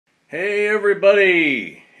Hey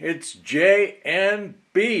everybody, it's J and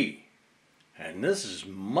B, and this is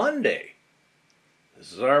Monday.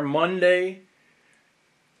 This is our Monday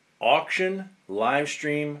auction live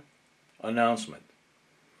stream announcement.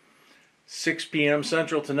 6 p.m.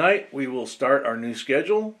 Central tonight, we will start our new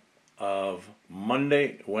schedule of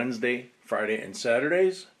Monday, Wednesday, Friday, and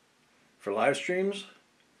Saturdays for live streams.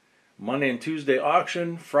 Monday and Tuesday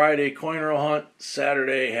auction, Friday coin roll hunt,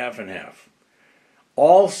 Saturday half and half.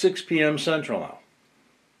 All 6 p.m. Central now.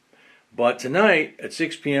 But tonight at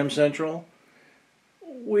 6 p.m. Central,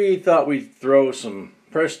 we thought we'd throw some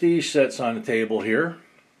prestige sets on the table here.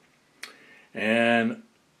 And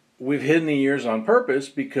we've hidden the years on purpose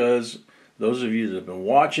because those of you that have been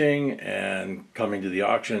watching and coming to the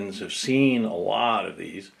auctions have seen a lot of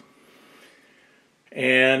these.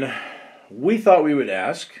 And we thought we would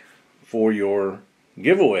ask for your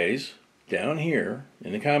giveaways down here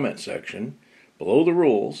in the comment section. Below the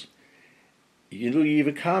rules, you leave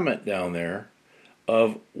a comment down there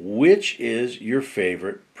of which is your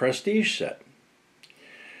favorite prestige set.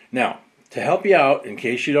 Now, to help you out, in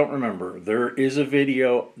case you don't remember, there is a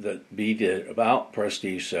video that Bee did about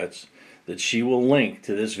prestige sets that she will link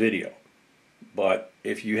to this video. But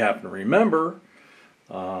if you happen to remember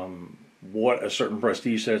what a certain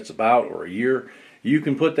prestige set's about or a year, you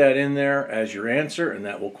can put that in there as your answer, and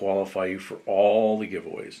that will qualify you for all the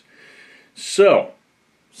giveaways. So,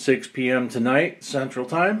 6 p.m. tonight, Central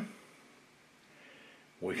Time.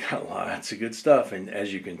 We got lots of good stuff, and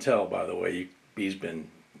as you can tell, by the way, Bee's been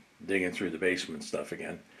digging through the basement stuff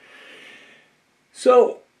again.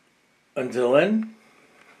 So, until then,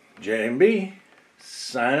 J and B,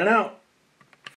 signing out.